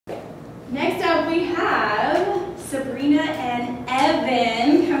Next up we have Sabrina and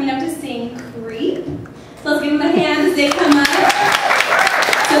Evan coming up to sing Creep. So let's give them a hand as they come up.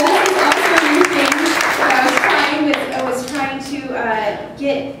 So this is also a new thing that I was trying to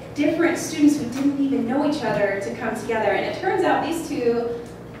get different students who didn't even know each other to come together. And it turns out these two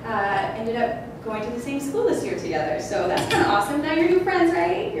ended up going to the same school this year together. So that's kind of awesome. Now you're new friends,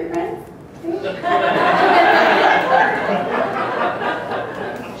 right? You're friends?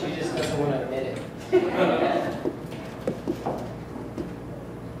 She just doesn't want to admit it.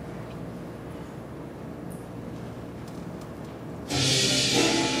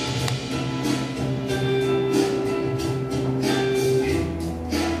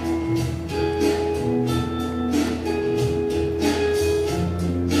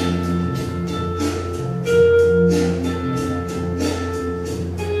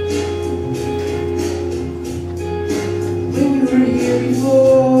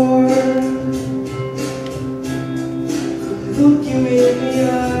 Look you in the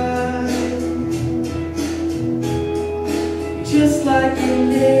eye, just like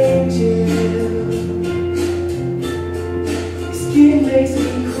an angel. Your skin makes me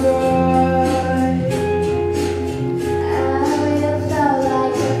cry. I would have felt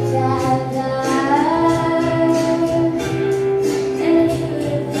like a feather, and you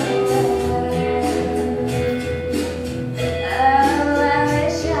would oh, I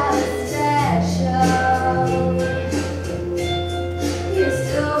wish I was special. You're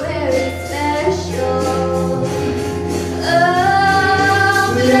so very special. Oh,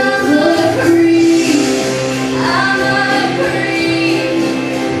 but I'm a creep. I'm a creep.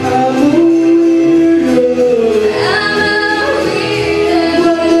 I'm a weirdo. I'm a weirdo.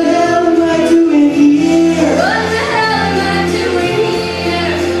 What the hell am I doing here? What the hell am I doing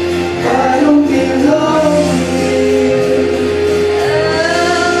here? I don't belong here.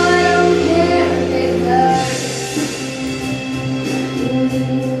 Oh, I don't care because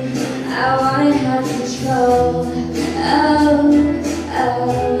I wanna have control.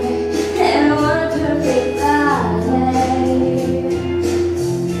 Oh, and I want a perfect body.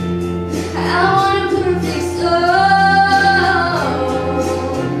 I want a perfect soul.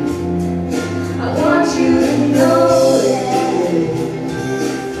 I want you to know that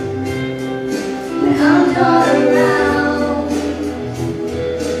when I'm not around,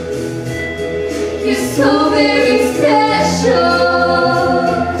 you're so very special.